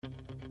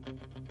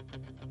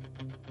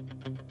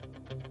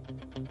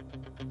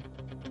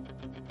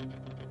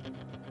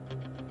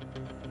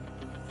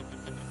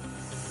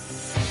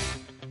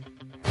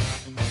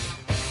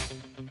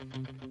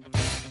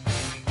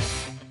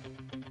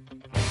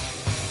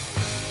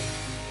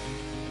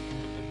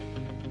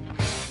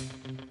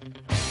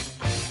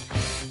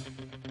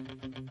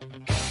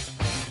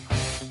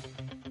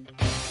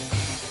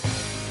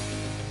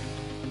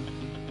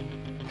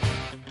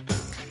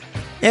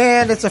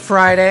And it's a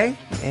Friday,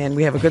 and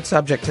we have a good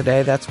subject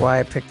today. That's why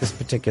I picked this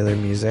particular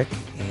music.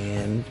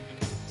 And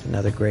it's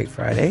another great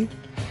Friday.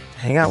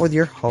 Hang out with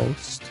your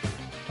host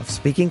of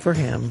Speaking for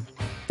Him,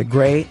 the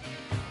great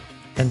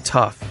and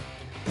tough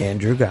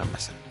Andrew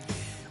Gomison.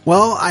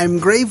 Well, I'm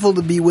grateful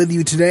to be with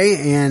you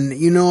today. And,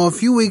 a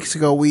few weeks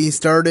ago, we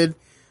started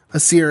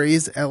a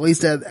series. At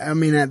least, at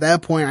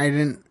that point, I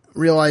didn't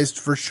realize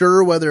for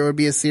sure whether it would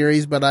be a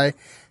series, but I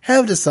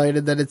have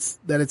decided that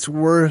it's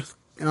worth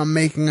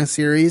making a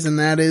series, and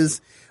that is,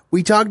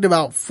 we talked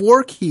about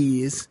 4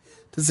 keys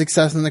to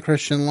success in the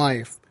Christian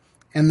life,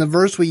 and the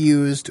verse we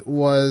used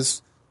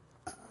was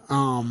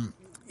in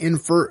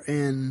 1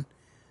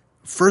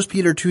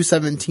 Peter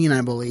 2:17, I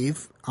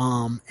believe,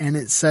 and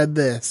it said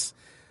this,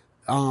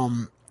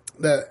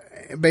 that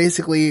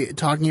basically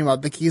talking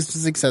about the keys to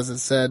success. It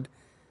said,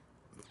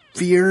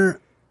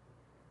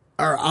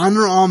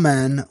 honor all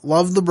men,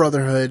 love the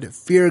brotherhood,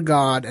 fear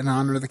God, and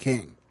honor the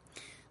king.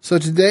 So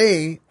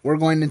today we're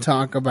going to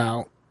talk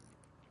about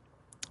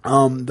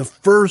the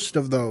first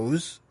of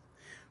those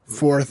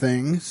 4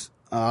 things,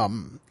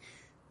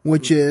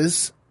 which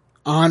is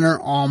honor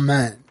all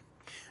men.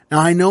 Now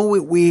I know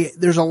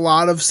there's a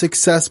lot of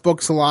success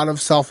books, a lot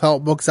of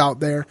self-help books out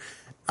there,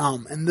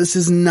 and this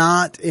is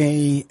not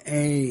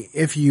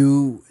if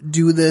you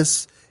do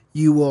this,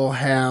 you will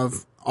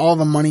have all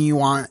the money you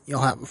want, you'll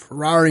have a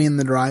Ferrari in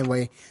the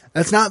driveway.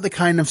 That's not the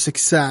kind of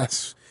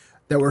success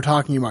that we're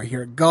talking about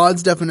here.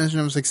 God's definition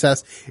of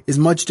success is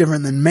much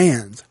different than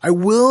man's. I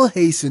will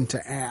hasten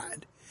to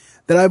add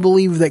that I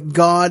believe that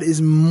God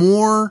is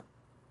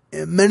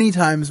many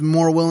times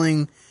more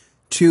willing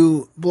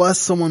to bless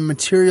someone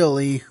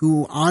materially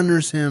who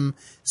honors him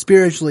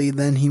spiritually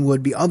than he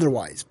would be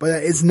otherwise.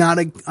 But it's not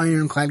an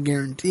ironclad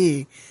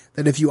guarantee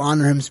that if you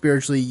honor him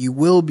spiritually, you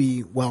will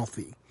be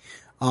wealthy.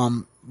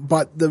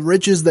 But the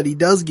riches that he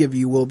does give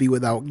you will be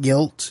without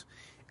guilt,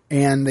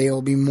 and they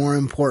will be more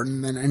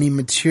important than any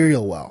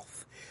material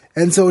wealth.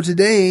 And so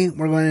today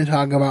we're going to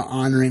talk about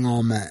honoring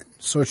all men.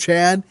 So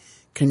Chad,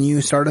 can you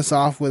start us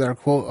off with our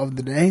quote of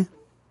the day?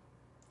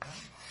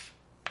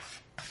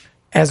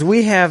 As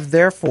we have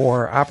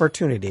therefore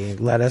opportunity,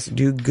 let us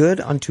do good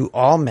unto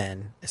all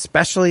men,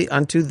 especially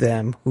unto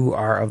them who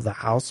are of the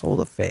household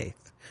of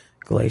faith.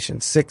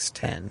 Galatians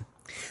 6:10.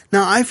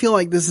 Now, I feel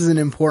like this is an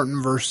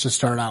important verse to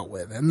start out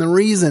with. And the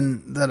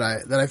reason that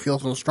I feel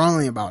so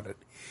strongly about it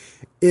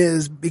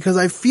is because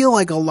I feel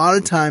like a lot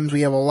of times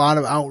we have a lot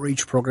of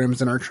outreach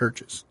programs in our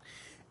churches.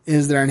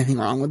 Is there anything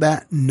wrong with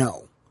that?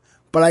 No.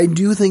 But I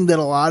do think that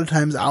a lot of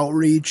times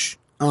outreach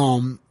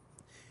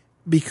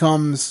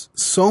becomes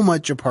so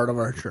much a part of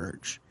our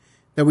church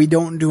that we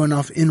don't do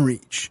enough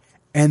inreach.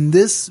 And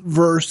this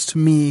verse to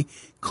me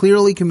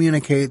clearly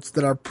communicates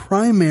that our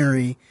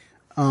primary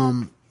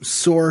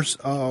source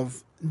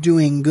of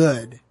doing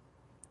good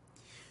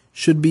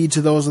should be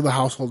to those of the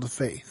household of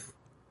faith.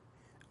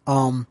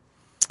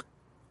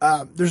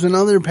 There's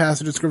another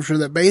passage of scripture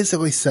that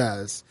basically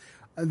says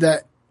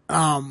that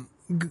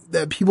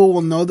that people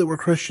will know that we're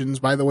Christians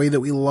by the way that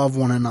we love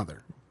one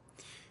another.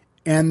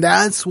 And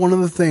that's one of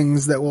the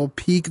things that will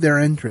pique their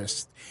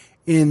interest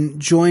in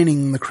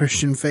joining the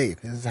Christian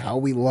faith, is how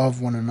we love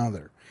one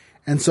another.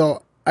 And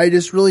so I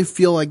just really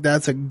feel like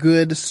that's a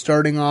good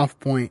starting off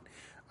point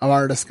of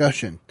our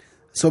discussion.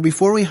 So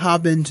before we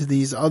hop into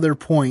these other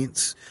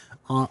points,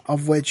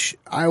 of which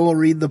I will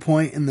read the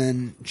point and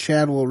then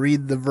Chad will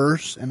read the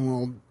verse, and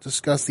we'll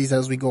discuss these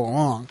as we go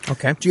along.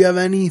 Okay. Do you have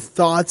any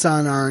thoughts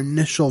on our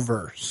initial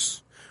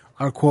verse,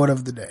 our quote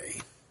of the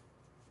day?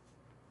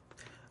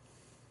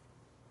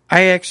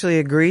 I actually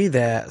agree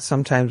that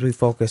sometimes we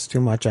focus too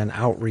much on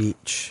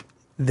outreach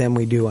than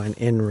we do on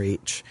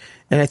inreach.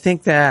 And I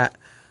think that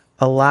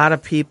a lot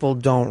of people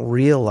don't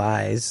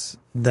realize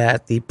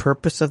that the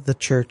purpose of the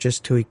church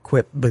is to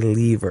equip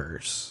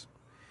believers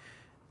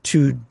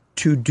to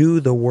do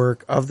the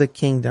work of the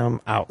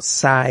kingdom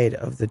outside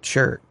of the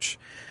church.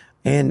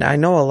 And I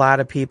know a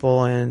lot of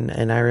people,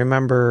 and I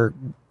remember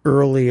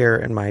earlier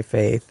in my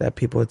faith that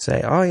people would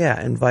say, oh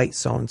yeah, invite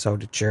so-and-so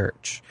to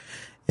church.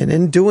 And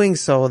in doing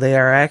so, they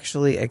are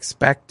actually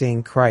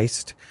expecting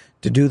Christ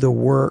to do the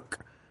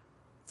work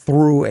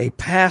through a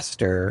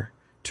pastor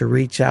to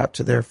reach out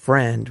to their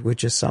friend,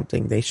 which is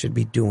something they should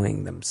be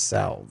doing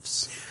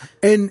themselves.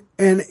 And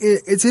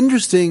it's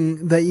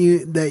interesting that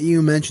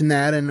you mentioned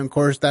that, and of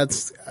course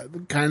that's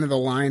kind of the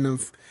line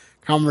of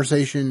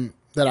conversation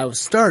that I was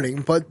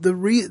starting. But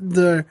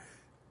the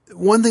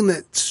one thing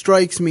that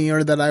strikes me,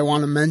 or that I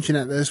want to mention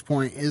at this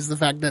point, is the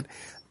fact that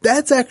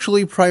that's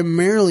actually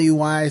primarily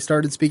why I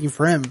started Speaking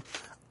for Him.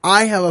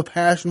 I have a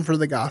passion for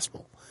the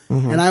gospel,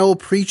 and I will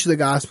preach the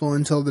gospel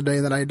until the day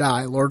that I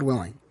die, Lord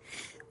willing.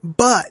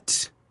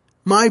 But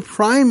my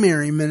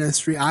primary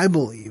ministry, I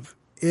believe,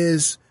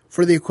 is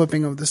for the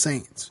equipping of the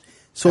saints,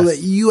 so that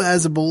you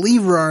as a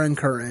believer are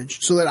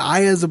encouraged, so that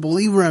I as a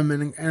believer am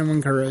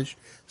encouraged,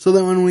 so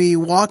that when we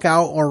walk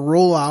out or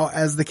roll out,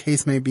 as the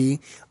case may be,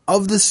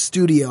 of the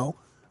studio,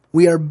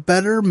 we are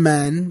better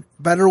men,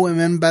 better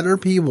women, better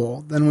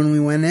people than when we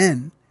went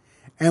in,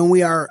 and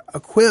we are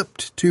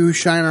equipped to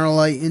shine our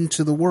light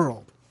into the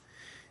world.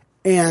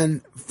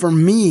 And for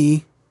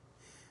me,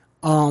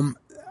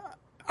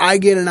 I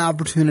get an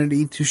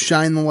opportunity to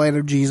shine the light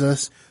of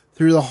Jesus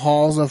through the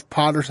halls of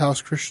Potter's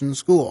House Christian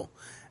School.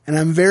 And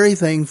I'm very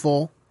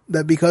thankful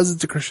that because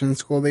it's a Christian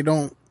school, they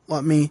don't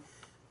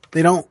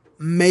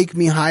make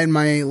me hide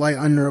my light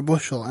under a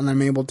bushel, and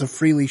I'm able to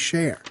freely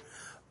share.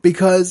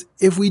 Because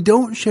if we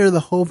don't share the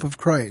hope of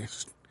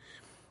Christ,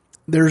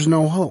 there's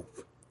no hope.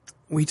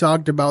 We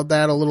talked about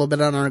that a little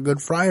bit on our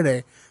Good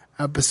Friday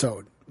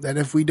episode, that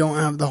if we don't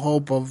have the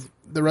hope of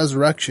the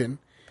resurrection,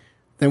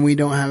 then we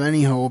don't have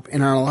any hope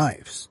in our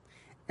lives.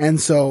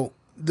 And so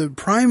the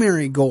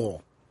primary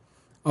goal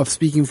of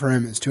Speaking for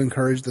Him is to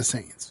encourage the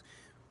saints.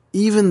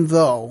 Even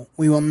though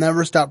we will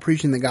never stop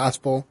preaching the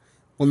gospel,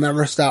 we'll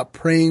never stop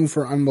praying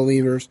for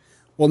unbelievers,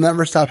 we'll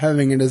never stop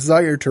having a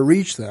desire to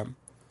reach them,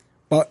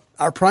 but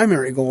our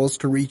primary goal is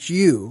to reach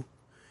you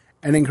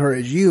and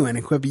encourage you and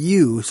equip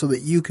you so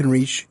that you can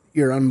reach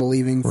your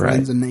unbelieving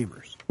friends and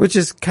neighbors. Which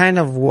is kind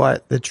of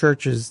what the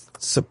church is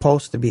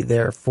supposed to be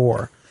there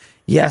for.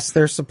 Yes,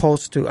 they're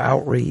supposed to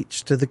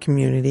outreach to the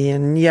community,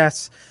 and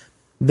yes,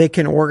 they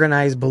can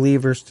organize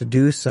believers to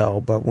do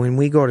so, but when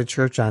we go to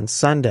church on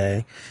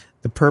Sunday,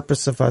 the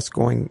purpose of us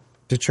going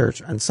to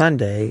church on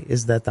Sunday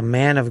is that the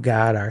man of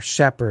God, our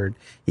shepherd,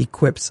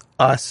 equips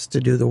us to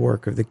do the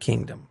work of the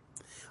kingdom.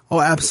 Oh,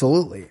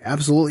 absolutely.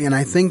 Absolutely. And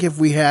I think if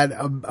we had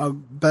a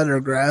better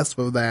grasp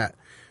of that,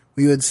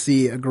 we would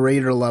see a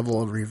greater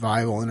level of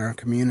revival in our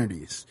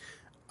communities.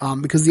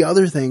 Because the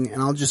other thing,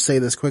 and I'll just say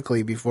this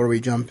quickly before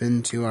we jump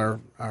into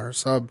our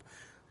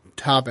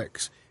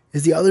sub-topics,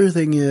 is the other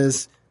thing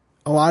is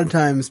a lot of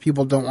times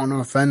people don't want to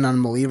offend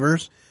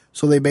unbelievers,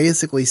 so they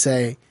basically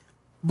say,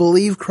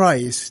 believe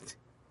Christ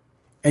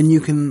and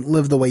you can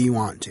live the way you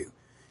want to.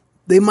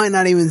 They might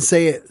not even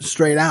say it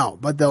straight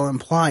out, but they'll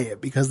imply it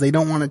because they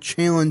don't want to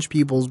challenge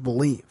people's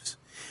beliefs.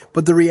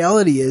 But the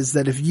reality is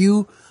that if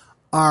you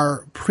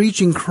are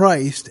preaching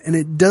Christ, and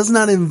it does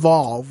not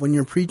involve, when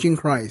you're preaching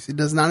Christ, it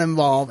does not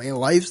involve a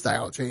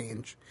lifestyle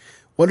change,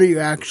 what are you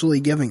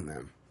actually giving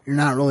them? You're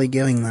not really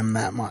giving them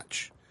that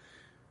much.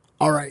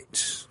 All right,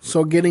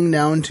 so getting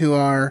down to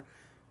our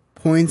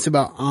points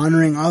about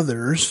honoring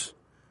others,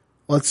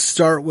 let's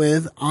start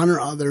with honor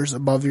others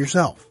above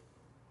yourself.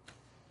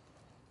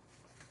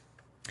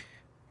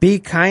 Be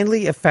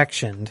kindly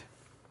affectioned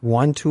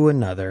one to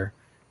another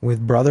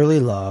with brotherly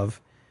love,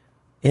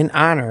 in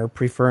honor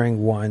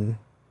preferring one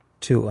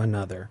to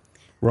another.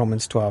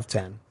 Romans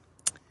 12:10.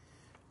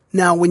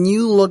 Now, when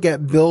you look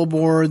at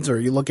billboards or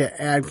you look at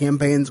ad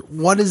campaigns,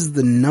 what is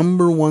the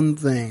number one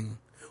thing,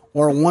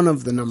 or one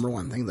of the number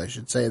one things, I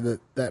should say,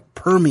 that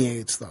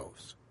permeates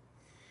those?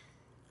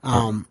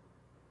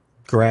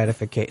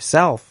 Self-gratification.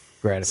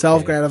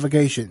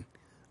 Self-gratification.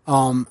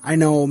 I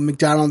know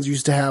McDonald's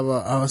used to have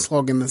a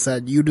slogan that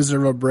said, "You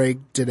deserve a break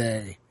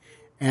today."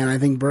 And I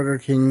think Burger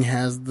King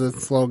has the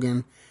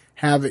slogan,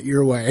 "Have it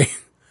your way."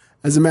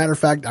 As a matter of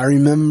fact, I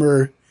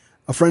remember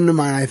a friend of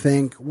mine, I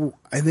think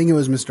it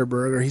was Mr.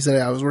 Burger. He said,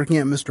 I was working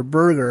at Mr.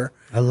 Burger.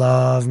 I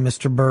love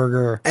Mr.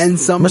 Burger. And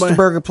Mr.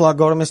 Burger plug,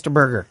 go to Mr.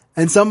 Burger.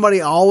 And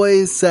somebody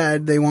always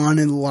said they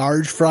wanted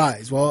large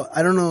fries. Well,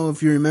 I don't know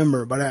if you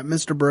remember, but at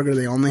Mr. Burger,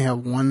 they only have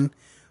one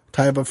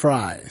type of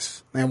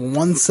fries. They have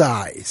one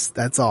size.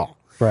 That's all.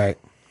 Right.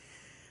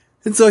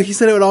 And so he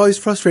said it would always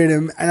frustrate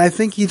him. And I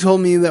think he told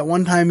me that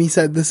one time he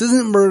said, "This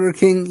isn't Burger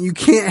King. You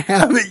can't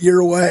have it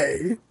your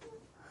way."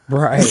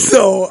 Right.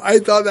 So I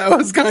thought that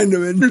was kind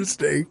of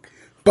interesting.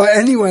 But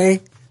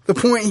anyway, the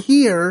point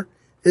here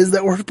is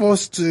that we're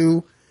supposed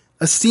to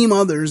esteem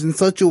others in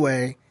such a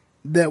way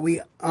that we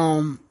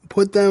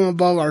put them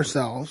above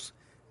ourselves,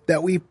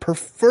 that we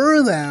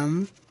prefer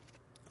them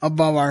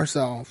above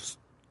ourselves.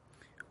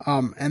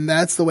 And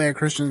that's the way a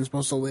Christian is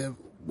supposed to live,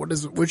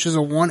 which is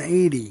a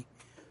 180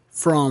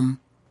 from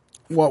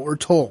what we're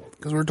told.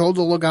 Because we're told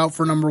to look out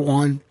for number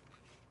one.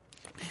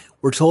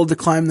 We're told to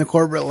climb the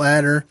corporate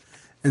ladder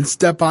and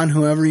step on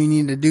whoever you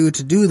need to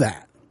do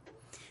that.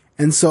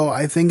 And so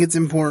I think it's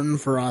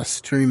important for us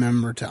to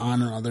remember to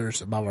honor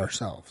others above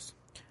ourselves.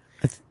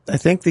 I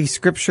think the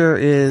scripture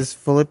is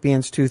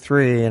Philippians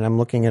 2:3, and I'm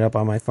looking it up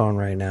on my phone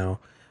right now.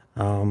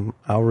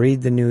 I'll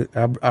read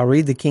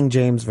the King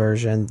James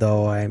version,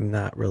 though I'm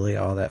not really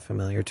all that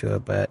familiar to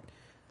it, but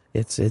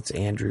it's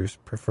Andrew's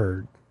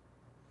preferred.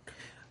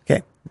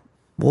 Okay.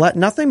 Let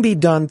nothing be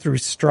done through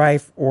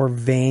strife or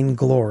vain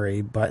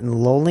glory, but in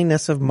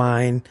lowliness of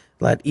mind,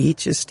 let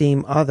each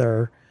esteem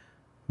other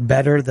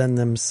better than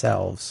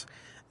themselves.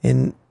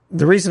 And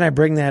the reason I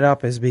bring that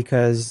up is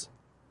because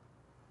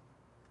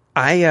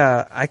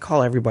I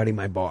call everybody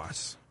my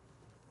boss.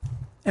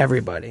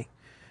 Everybody.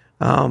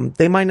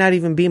 They might not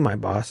even be my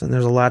boss. And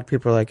there's a lot of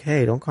people who are like,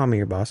 "Hey, don't call me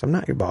your boss. I'm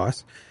not your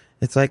boss."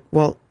 It's like,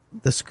 well,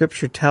 the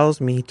scripture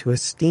tells me to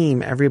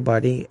esteem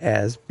everybody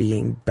as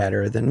being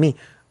better than me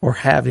or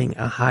having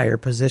a higher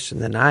position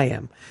than I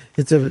am.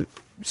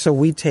 So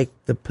we take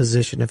the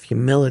position of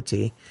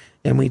humility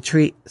and we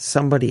treat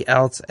somebody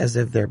else as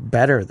if they're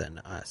better than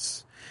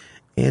us.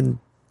 And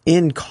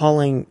in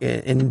doing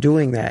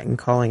that and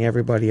calling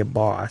everybody a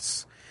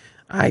boss,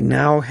 I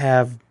now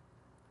have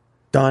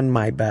done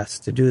my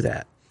best to do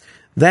that.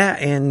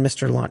 That and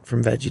Mr. Lunt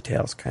from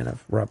VeggieTales kind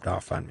of rubbed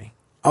off on me.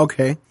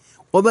 Okay.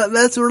 Well,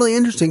 that's really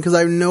interesting because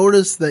I've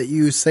noticed that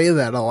you say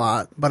that a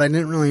lot, but I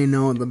didn't really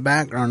know the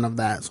background of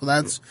that. So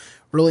that's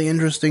really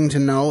interesting to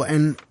know.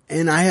 And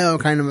I have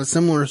kind of a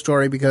similar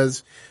story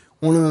because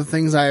one of the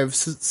things I've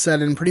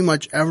said in pretty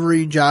much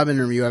every job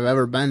interview I've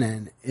ever been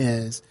in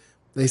is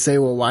they say,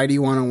 well, why do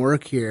you want to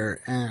work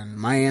here? And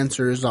my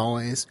answer is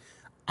always,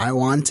 I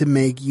want to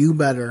make you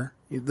better,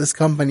 this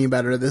company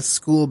better, this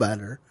school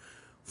better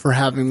for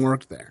having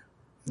worked there.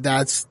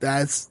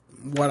 That's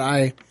what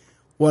I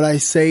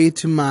say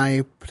to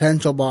my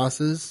potential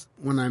bosses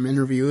when I'm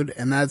interviewed,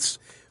 and that's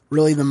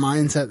really the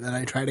mindset that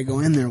I try to go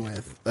in there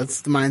with.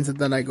 That's the mindset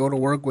that I go to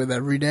work with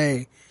every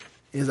day,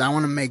 is I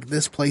want to make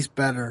this place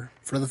better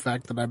for the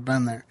fact that I've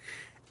been there.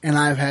 And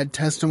I've had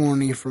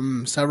testimony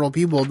from several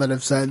people that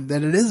have said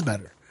that it is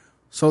better.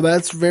 So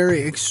that's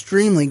very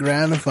extremely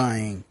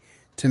gratifying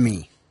to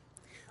me.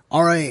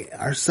 All right,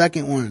 our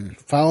second one,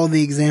 follow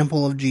the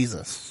example of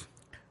Jesus.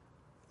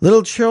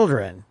 Little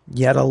children,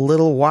 yet a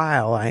little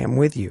while I am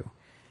with you.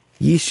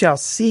 Ye shall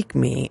seek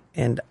me,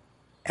 and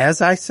as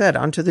I said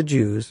unto the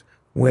Jews,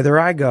 whither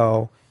I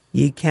go,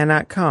 ye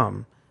cannot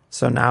come.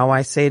 So now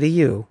I say to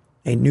you,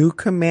 a new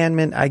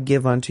commandment I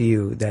give unto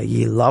you, that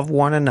ye love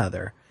one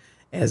another,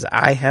 as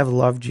I have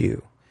loved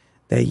you,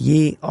 that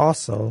ye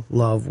also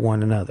love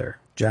one another.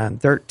 John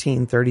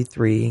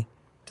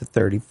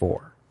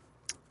 13:33-34.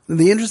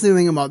 The interesting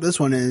thing about this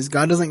one is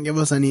God doesn't give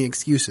us any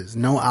excuses,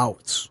 no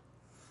outs.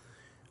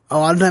 A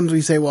lot of times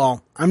we say,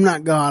 well, I'm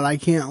not God. I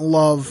can't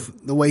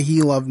love the way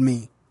he loved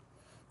me.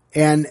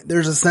 And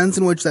there's a sense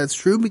in which that's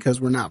true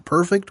because we're not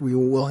perfect. We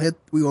will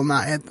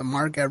not hit the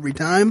mark every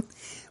time.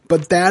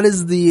 But that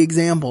is the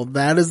example.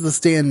 That is the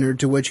standard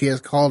to which he has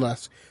called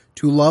us,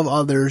 to love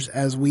others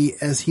as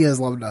he has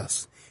loved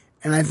us.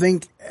 And I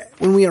think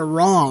when we are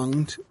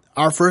wronged,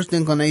 our first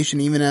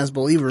inclination, even as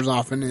believers,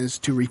 often is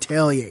to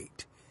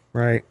retaliate.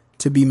 Right.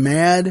 To be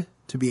mad,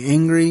 to be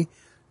angry,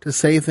 to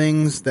say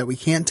things that we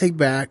can't take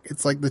back.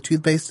 It's like the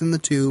toothpaste in the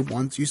tube.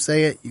 Once you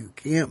say it, you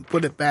can't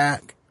put it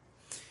back.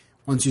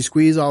 Once you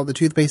squeeze all the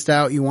toothpaste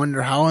out, you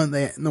wonder how in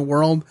the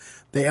world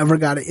they ever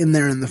got it in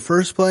there in the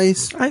first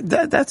place.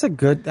 That's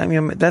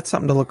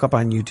something to look up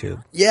on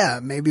YouTube. Yeah,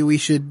 maybe we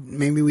should,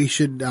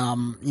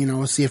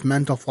 see if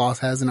Mental Floss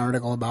has an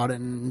article about it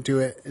and do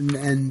it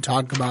and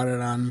talk about it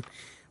on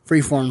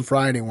Freeform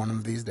Friday one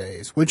of these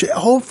days, which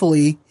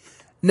hopefully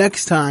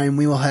next time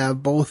we will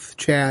have both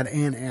Chad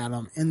and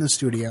Adam in the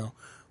studio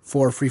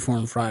for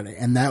Freeform Friday,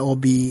 and that will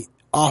be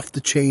off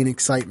the chain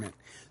excitement.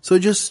 So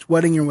just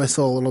wetting your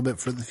whistle a little bit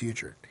for the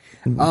future.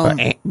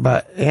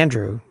 But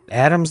Andrew,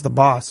 Adam's the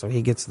boss, so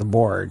he gets the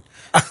board.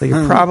 So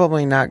you're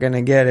probably not going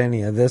to get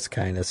any of this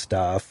kind of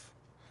stuff.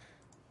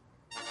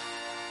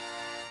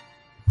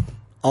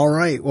 All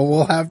right. Well,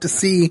 we'll have to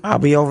see. I'll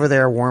be over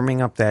there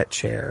warming up that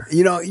chair.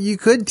 You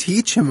could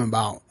teach him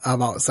about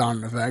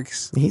sound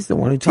effects. He's the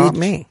one who taught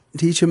me.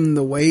 Teach him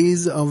the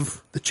ways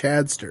of the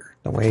Chadster.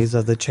 The ways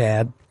of the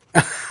Chad.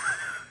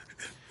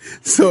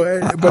 So,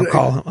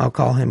 I'll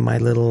call him my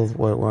little,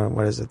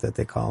 what is it that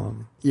they call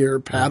him? Your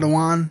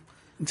Padawan,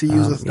 to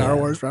use a Star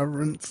Wars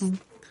reference.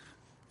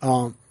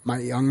 My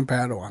young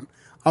Padawan.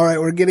 All right,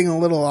 we're getting a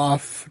little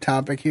off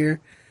topic here,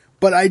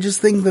 but I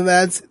just think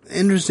that's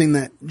interesting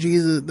that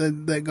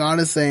that God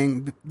is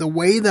saying, the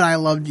way that I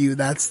loved you,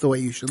 that's the way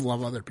you should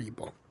love other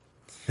people.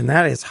 And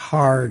that is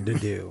hard to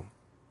do.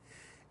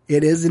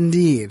 It is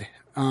indeed.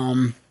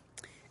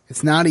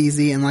 It's not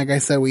easy, and like I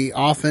said, we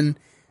often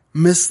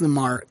miss the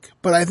mark.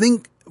 But I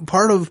think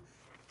part of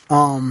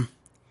one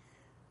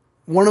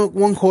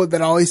quote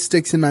that always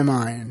sticks in my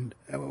mind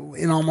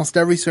in almost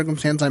every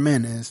circumstance I'm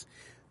in is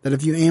that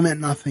if you aim at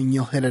nothing,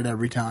 you'll hit it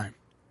every time.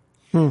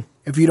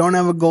 If you don't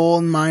have a goal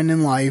in mind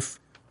in life,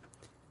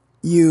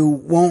 you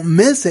won't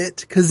miss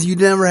it because you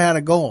never had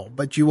a goal,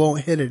 but you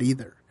won't hit it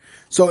either.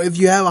 So if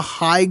you have a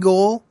high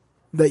goal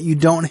that you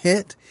don't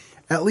hit,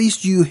 at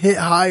least you hit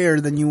higher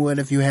than you would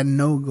if you had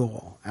no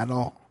goal at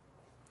all.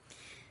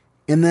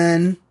 And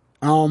then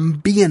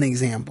be an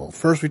example.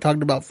 First we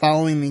talked about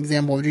following the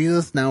example of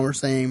Jesus. Now we're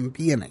saying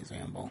be an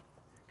example.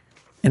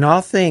 In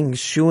all things,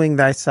 shewing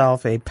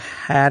thyself a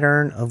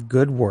pattern of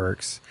good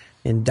works,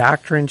 in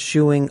doctrine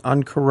shewing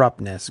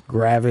uncorruptness,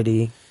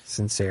 gravity,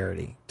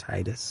 sincerity.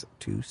 Titus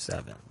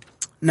 2:7.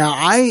 Now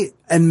I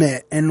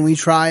admit, and we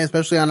try,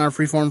 especially on our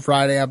Freeform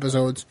Friday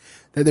episodes,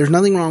 that there's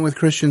nothing wrong with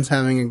Christians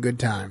having a good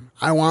time.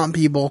 I want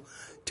people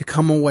to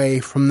come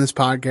away from this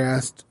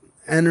podcast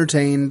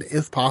entertained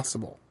if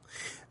possible.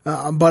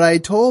 But I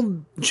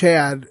told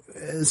Chad,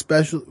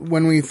 especially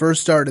when we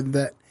first started,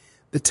 that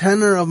the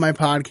tenor of my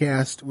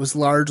podcast was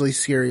largely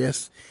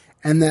serious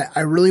and that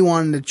I really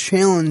wanted to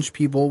challenge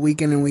people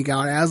week in and week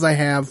out, as I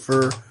have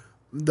for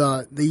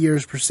the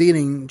years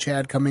preceding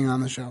Chad coming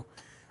on the show,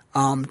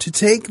 to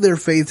take their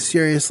faith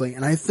seriously.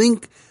 And I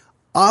think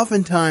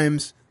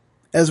oftentimes,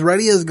 as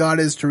ready as God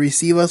is to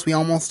receive us, we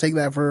almost take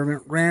that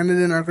for granted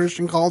in our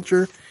Christian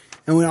culture.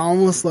 And we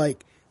almost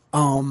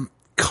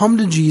come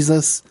to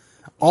Jesus.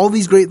 All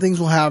these great things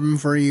will happen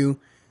for you.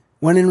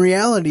 When in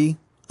reality,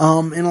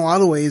 in a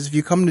lot of ways, if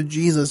you come to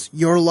Jesus,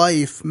 your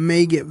life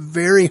may get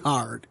very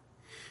hard.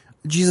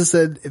 Jesus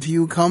said, if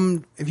you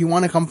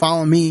want to come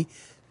follow me,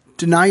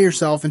 deny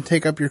yourself and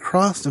take up your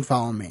cross and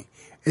follow me.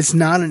 It's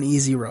not an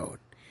easy road.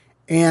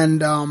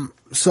 And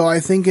so I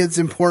think it's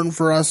important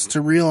for us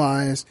to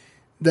realize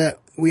that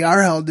we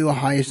are held to a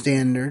high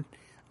standard.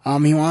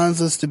 He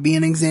wants us to be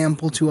an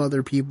example to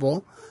other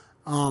people,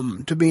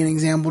 to be an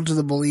example to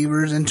the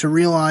believers, and to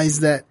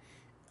realize that,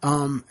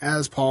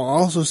 as Paul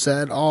also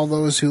said, all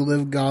those who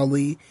live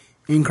godly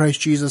in Christ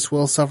Jesus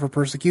will suffer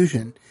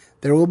persecution.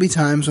 There will be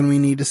times when we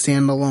need to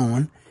stand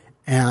alone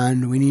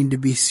and we need to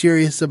be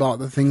serious about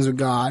the things of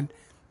God,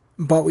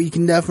 but we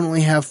can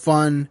definitely have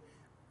fun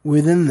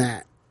within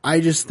that. I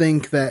just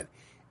think that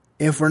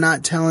if we're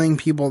not telling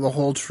people the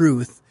whole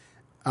truth,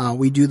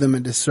 we do them a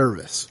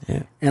disservice.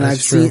 Yeah, and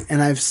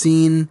I've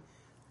seen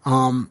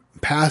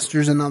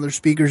pastors and other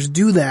speakers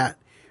do that,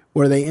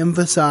 where they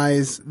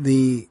emphasize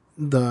the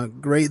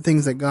great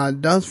things that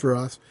God does for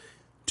us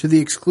to the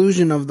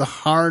exclusion of the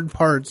hard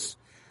parts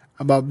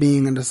about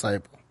being a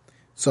disciple.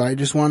 So I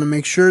just want to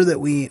make sure that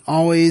we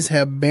always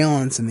have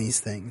balance in these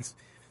things.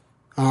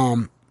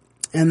 And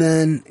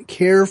then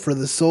care for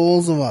the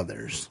souls of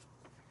others.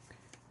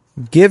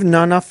 Give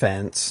none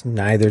offense,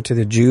 neither to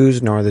the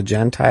Jews nor the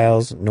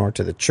Gentiles, nor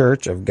to the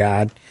church of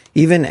God,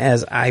 even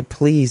as I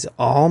please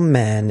all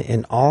men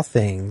in all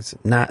things,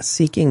 not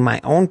seeking my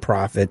own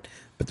profit,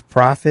 but the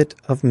profit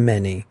of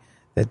many,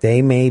 that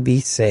they may be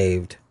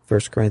saved.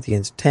 1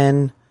 Corinthians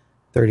 10,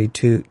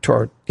 32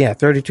 to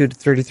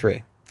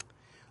 33.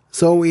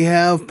 So we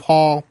have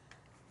Paul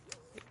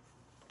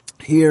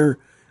here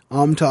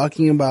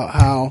talking about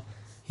how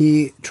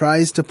he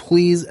tries to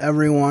please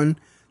everyone,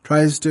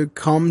 tries to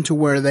come to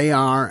where they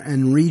are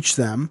and reach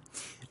them.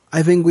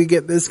 I think we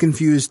get this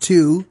confused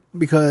too,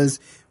 because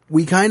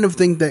we kind of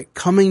think that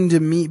coming to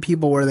meet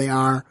people where they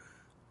are,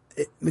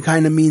 it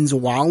kind of means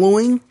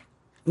wallowing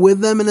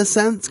with them in a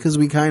sense, because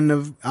we kind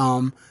of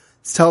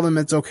tell them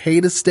it's okay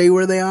to stay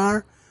where they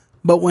are.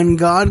 But when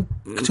God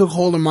took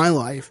hold of my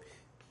life,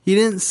 He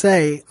didn't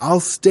say, I'll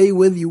stay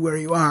with you where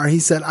you are. He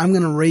said, I'm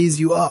going to raise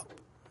you up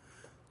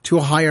to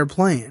a higher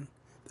plane.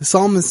 The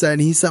psalmist said,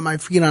 He set my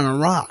feet on a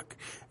rock,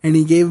 and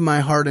He gave my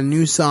heart a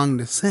new song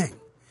to sing.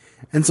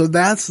 And so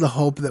that's the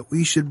hope that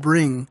we should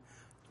bring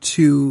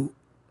to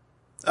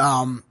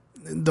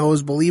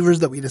those believers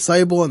that we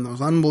disciple and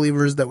those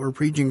unbelievers that we're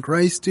preaching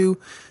Christ to,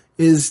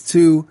 is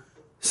to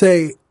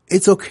say,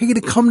 it's okay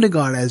to come to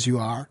God as you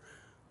are,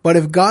 but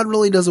if God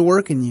really does a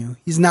work in you,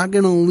 He's not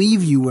going to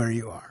leave you where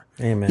you are.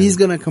 Amen. He's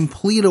going to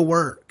complete a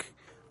work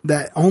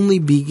that only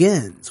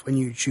begins when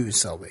you choose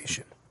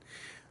salvation.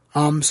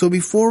 So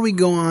before we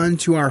go on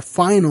to our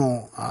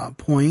final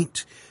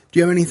point, do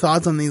you have any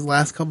thoughts on these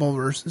last couple of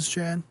verses,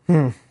 Chad?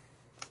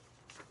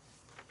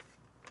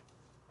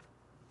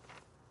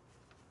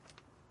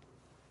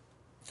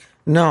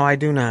 No, I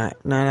do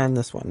not. Not on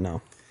this one,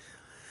 no.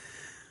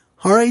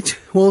 All right.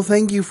 Well,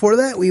 thank you for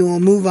that. We will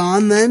move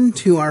on then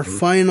to our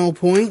final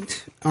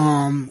point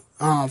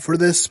for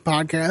this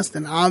podcast,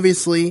 and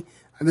obviously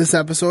this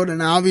episode.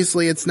 And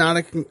obviously, it's not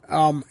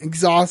a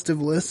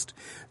exhaustive list.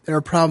 There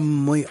are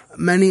probably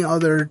many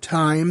other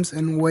times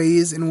and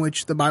ways in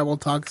which the Bible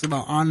talks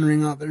about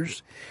honoring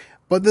others,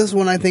 but this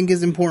one I think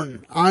is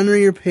important. Honor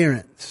your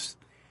parents.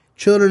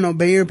 Children,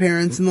 obey your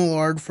parents in the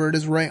Lord, for it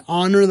is right.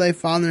 Honor thy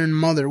father and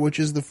mother, which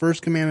is the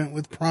first commandment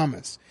with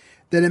promise,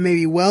 that it may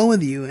be well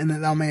with you and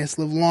that thou mayest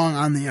live long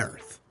on the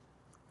earth.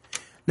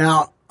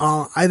 Now,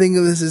 I think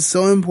this is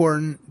so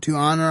important to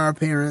honor our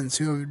parents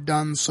who have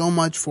done so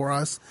much for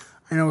us.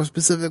 I know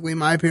specifically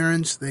my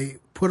parents, they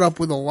put up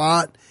with a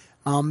lot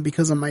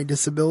because of my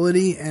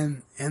disability,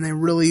 and they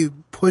really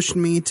pushed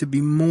me to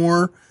be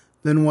more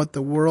than what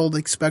the world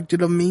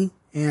expected of me.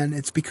 And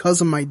it's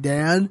because of my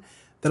dad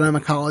that I'm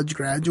a college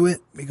graduate,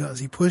 because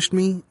he pushed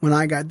me. When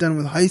I got done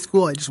with high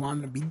school, I just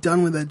wanted to be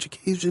done with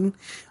education.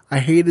 I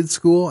hated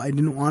school. I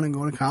didn't want to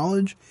go to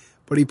college,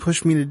 but he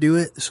pushed me to do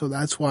it. So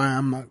that's why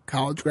I'm a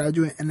college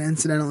graduate. And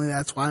incidentally,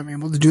 that's why I'm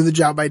able to do the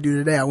job I do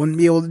today. I wouldn't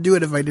be able to do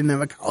it if I didn't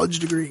have a college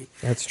degree.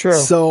 That's true.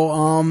 So,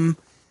 I'm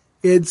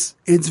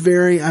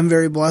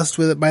very blessed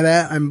with it by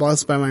that. I'm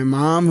blessed by my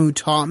mom, who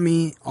taught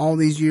me all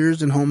these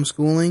years in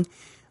homeschooling.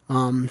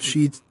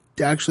 She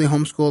actually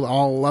homeschooled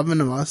all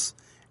 11 of us,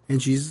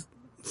 and she's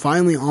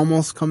finally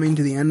almost coming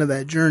to the end of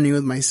that journey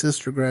with my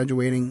sister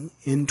graduating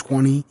in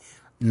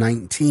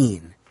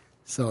 2019.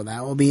 So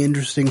that will be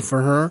interesting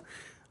for her.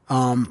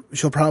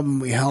 She'll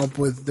probably help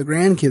with the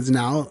grandkids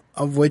now,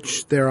 of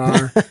which there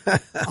are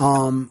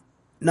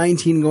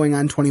 19 going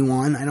on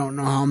 21. I don't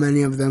know how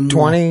many of them.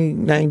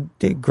 29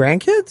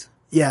 grandkids?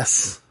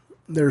 Yes.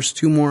 There's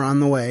 2 more on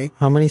the way.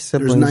 How many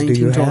siblings do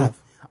you have?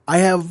 I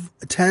have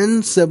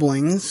 10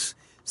 siblings,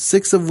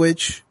 6 of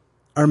which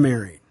are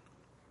married.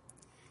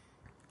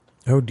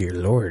 Oh, dear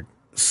Lord.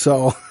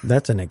 So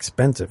that's an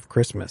expensive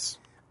Christmas.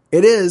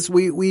 It is.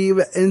 We've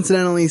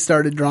incidentally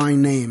started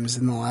drawing names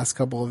in the last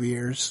couple of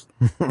years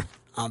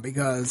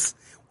because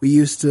we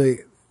used to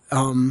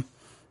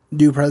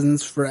do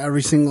presents for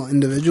every single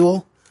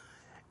individual.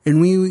 And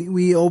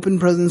we opened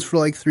presents for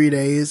like 3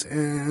 days,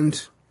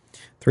 and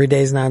 3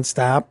 days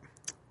nonstop.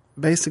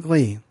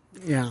 basically,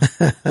 yeah,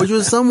 which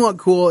was somewhat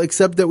cool,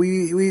 except that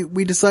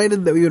we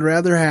decided that we would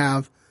rather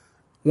have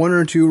one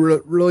or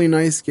two really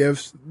nice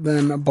gifts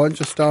than a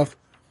bunch of stuff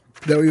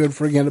that we would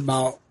forget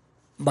about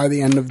by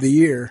the end of the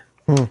year.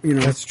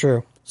 That's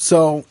true.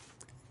 So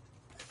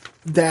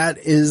that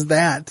is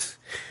that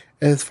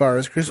as far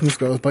as Christmas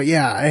goes. But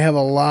yeah, I have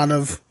a lot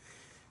of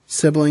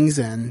siblings,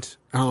 and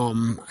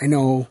I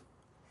know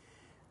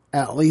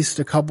at least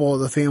a couple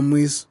of the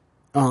families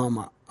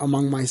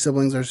among my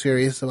siblings are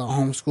serious about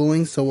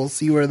homeschooling, so we'll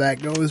see where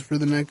that goes for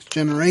the next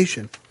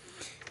generation.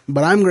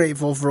 But I'm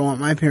grateful for what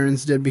my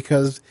parents did,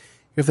 because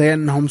if they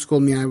hadn't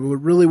homeschooled me, I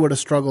would have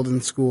struggled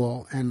in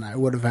school, and I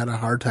would have had a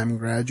hard time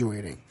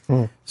graduating.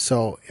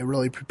 So it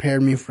really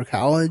prepared me for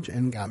college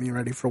and got me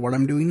ready for what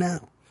I'm doing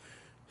now.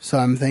 So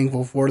I'm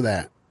thankful for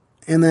that.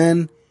 And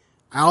then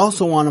I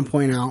also want to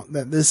point out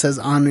that this says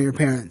honor your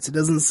parents. It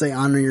doesn't say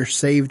honor your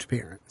saved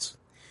parents.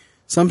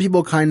 Some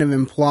people kind of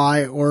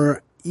imply,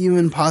 or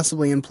even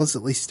possibly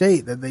implicitly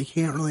state, that they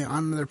can't really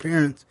honor their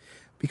parents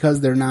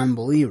because they're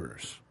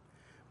non-believers.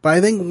 But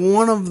I think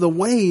one of the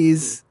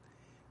ways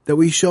that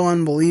we show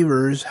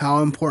unbelievers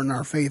how important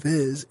our faith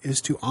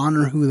is to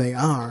honor who they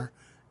are,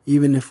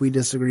 even if we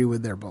disagree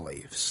with their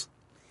beliefs.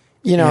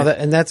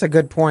 And that's a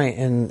good point,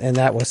 and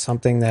that was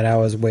something that I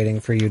was waiting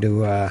for you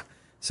to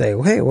say,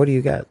 well, hey, what do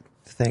you got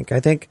to think? I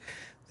think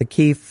the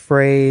key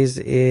phrase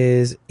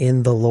is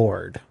in the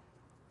Lord.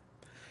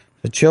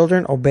 The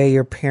children, obey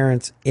your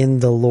parents in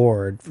the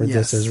Lord, for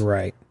this is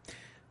right.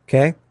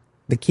 Okay?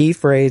 The key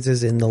phrase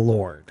is in the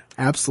Lord.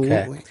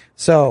 Absolutely. Okay?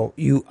 So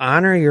you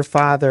honor your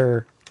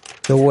father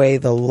the way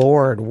the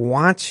Lord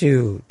wants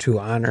you to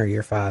honor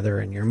your father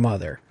and your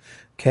mother.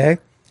 Okay?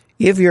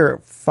 If your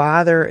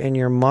father and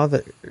your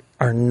mother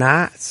are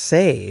not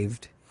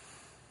saved,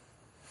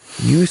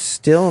 you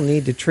still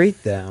need to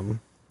treat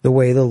them the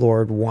way the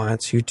Lord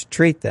wants you to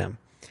treat them.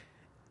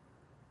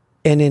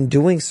 And in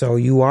doing so,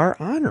 you are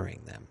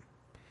honoring them.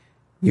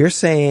 You're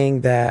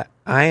saying that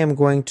I'm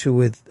going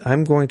to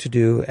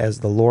do as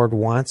the Lord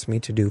wants me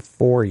to do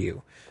for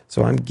you.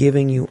 So I'm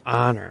giving you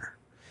honor.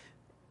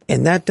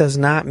 And that does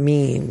not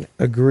mean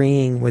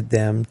agreeing with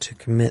them to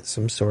commit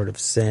some sort of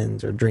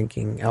sins or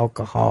drinking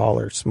alcohol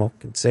or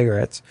smoking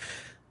cigarettes.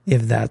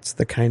 If that's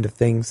the kind of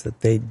things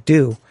that they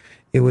do,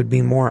 it would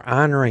be more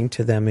honoring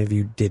to them if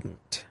you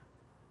didn't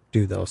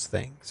do those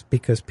things,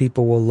 because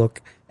people will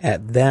look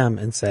at them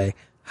and say,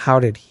 how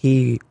did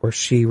he or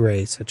she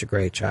raise such a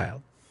great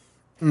child?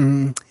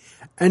 Mm-hmm.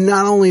 And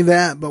not only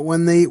that, but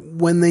when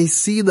they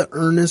see the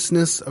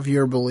earnestness of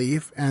your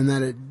belief and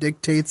that it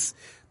dictates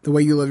the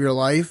way you live your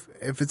life,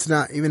 if it's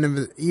not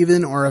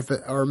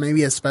or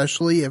maybe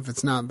especially if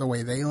it's not the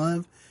way they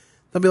live,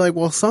 they'll be like,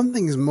 well,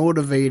 something's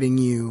motivating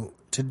you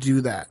to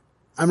do that.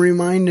 I'm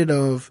reminded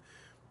of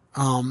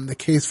The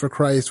Case for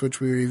Christ,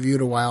 which we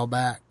reviewed a while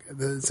back.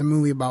 It's a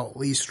movie about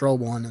Lee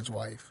Strobel and his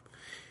wife.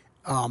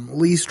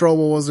 Lee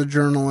Strobel was a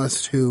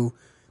journalist who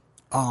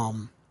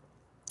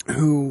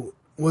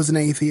was an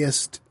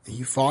atheist.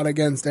 He fought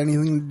against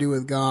anything to do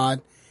with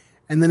God.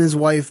 And then his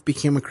wife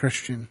became a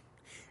Christian.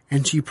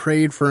 And she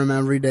prayed for him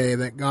every day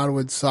that God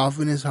would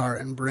soften his heart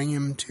and bring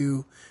him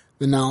to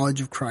the knowledge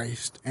of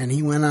Christ. And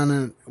he went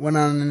on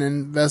an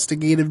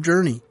investigative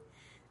journey.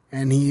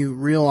 And he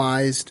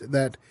realized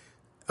that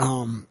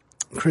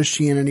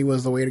Christianity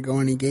was the way to go,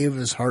 and he gave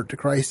his heart to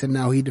Christ. And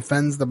now he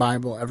defends the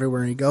Bible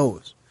everywhere he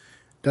goes.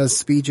 Does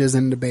speeches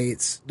and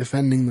debates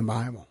defending the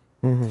Bible.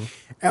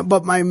 Mm-hmm.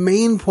 But my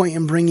main point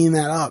in bringing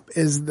that up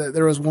is that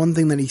there was one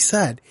thing that he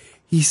said.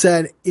 He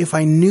said, if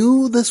I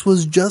knew this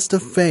was just a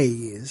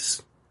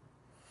phase,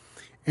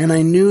 and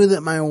I knew that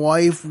my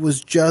wife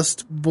was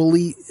just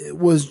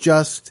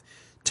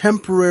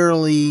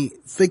temporarily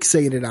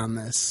fixated on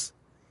this,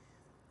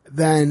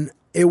 then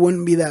it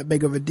wouldn't be that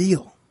big of a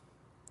deal.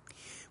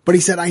 But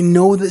he said, I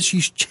know that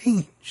she's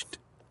changed.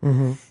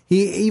 Mm-hmm.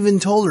 He even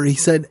told her, he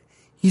said,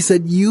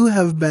 you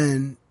have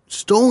been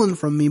stolen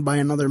from me by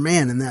another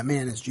man, and that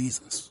man is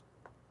Jesus.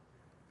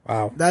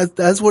 Wow.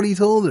 That's what he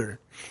told her.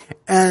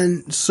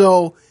 And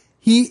so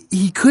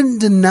he couldn't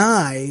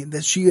deny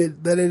that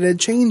it had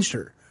changed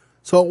her.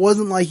 So it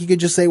wasn't like he could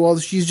just say, well,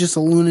 she's just a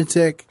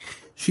lunatic.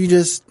 She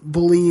just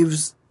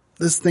believes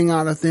this thing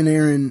out of thin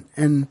air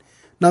and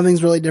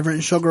nothing's really different,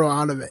 and she'll grow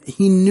out of it.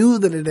 He knew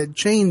that it had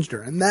changed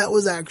her, and that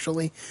was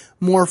actually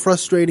more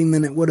frustrating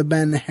than it would have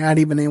been had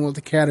he been able to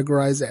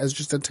categorize it as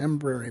just a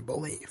temporary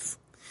belief.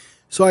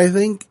 So I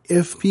think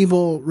if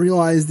people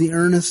realize the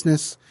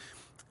earnestness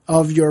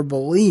of your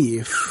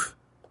belief,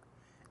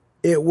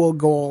 it will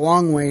go a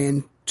long way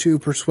into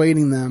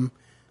persuading them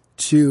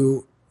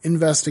to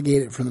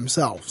investigate it for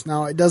themselves.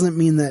 Now, it doesn't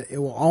mean that it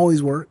will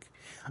always work.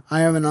 I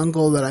have an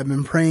uncle that I've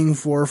been praying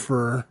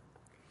for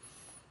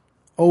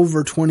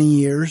over 20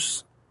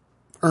 years,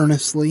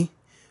 earnestly,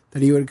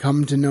 that he would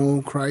come to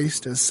know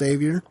Christ as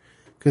Savior,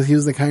 because he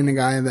was the kind of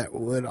guy that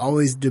would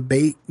always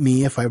debate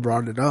me if I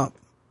brought it up.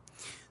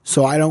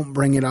 So I don't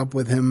bring it up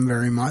with him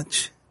very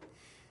much.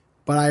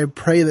 but I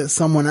pray that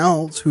someone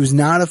else who's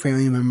not a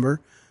family member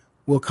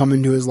will come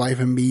into his life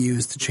and be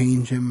used to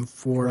change him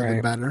for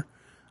the better.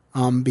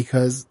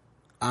 Because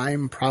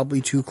I'm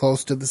probably too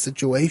close to the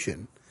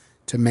situation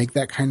to make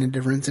that kind of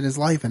difference in his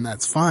life, and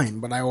that's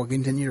fine. But I will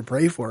continue to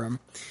pray for him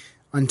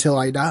until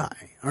I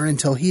die, or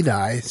until he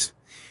dies,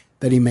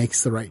 that he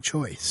makes the right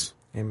choice.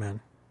 Amen.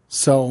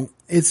 So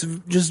it's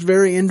just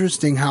very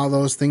interesting how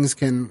those things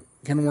can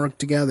work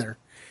together.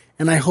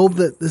 And I hope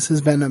that this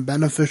has been a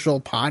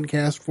beneficial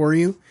podcast for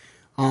you.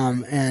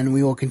 And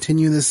we will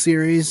continue this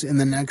series in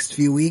the next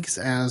few weeks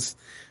as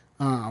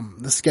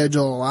the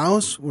schedule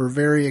allows. We're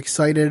very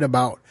excited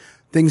about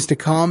things to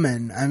come,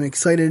 and I'm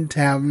excited to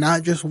have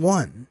not just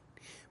one,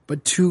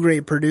 but two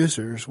great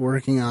producers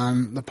working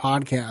on the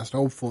podcast,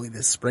 hopefully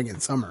this spring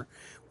and summer,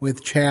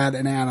 with Chad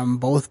and Adam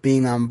both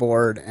being on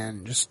board,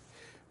 and just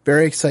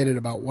very excited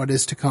about what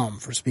is to come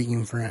for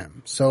Speaking for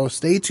Him. So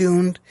stay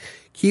tuned.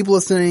 Keep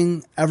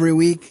listening every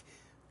week.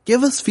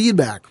 Give us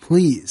feedback,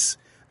 please.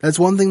 That's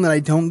one thing that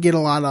I don't get a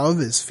lot of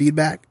is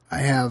feedback. I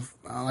have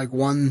like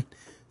one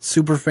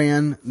super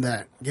fan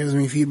that gives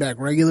me feedback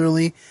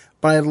regularly,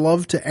 but I'd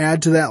love to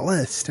add to that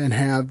list and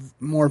have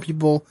more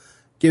people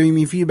giving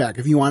me feedback.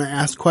 If you want to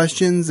ask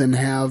questions and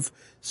have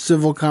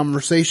civil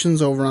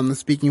conversations over on the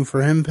Speaking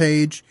for Him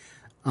page,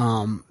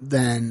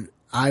 then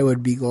I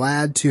would be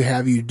glad to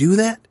have you do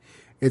that.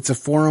 It's a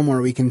forum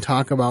where we can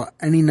talk about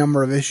any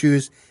number of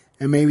issues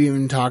and maybe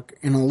even talk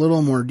in a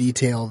little more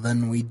detail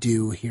than we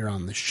do here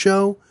on the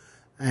show,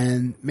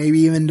 and maybe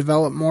even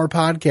develop more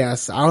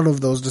podcasts out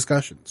of those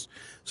discussions.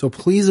 So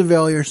please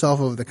avail yourself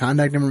of the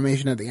contact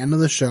information at the end of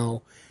the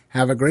show.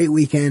 Have a great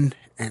weekend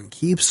and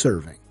keep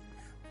serving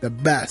the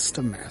best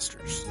of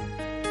masters.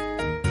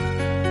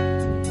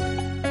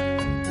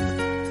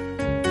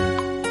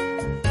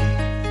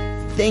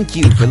 Thank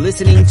you for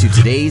listening to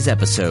today's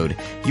episode.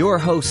 Your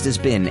host has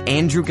been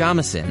Andrew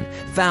Gomison,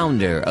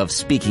 founder of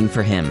Speaking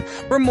for Him.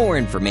 For more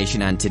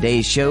information on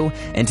today's show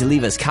and to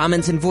leave us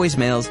comments and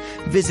voicemails,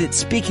 visit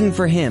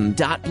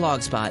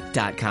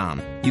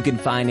speakingforhim.blogspot.com. You can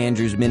find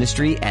Andrew's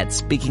ministry at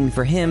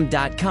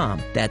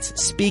speakingforhim.com. That's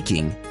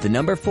speaking, the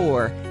number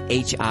 4,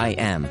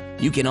 HIM.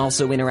 You can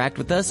also interact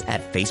with us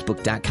at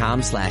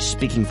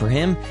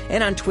facebook.com/speakingforhim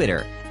and on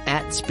Twitter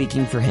at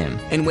Speaking for Him.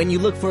 And when you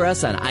look for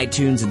us on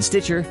iTunes and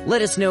Stitcher,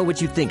 let us know what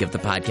you think of the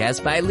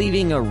podcast by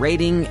leaving a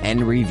rating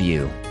and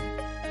review.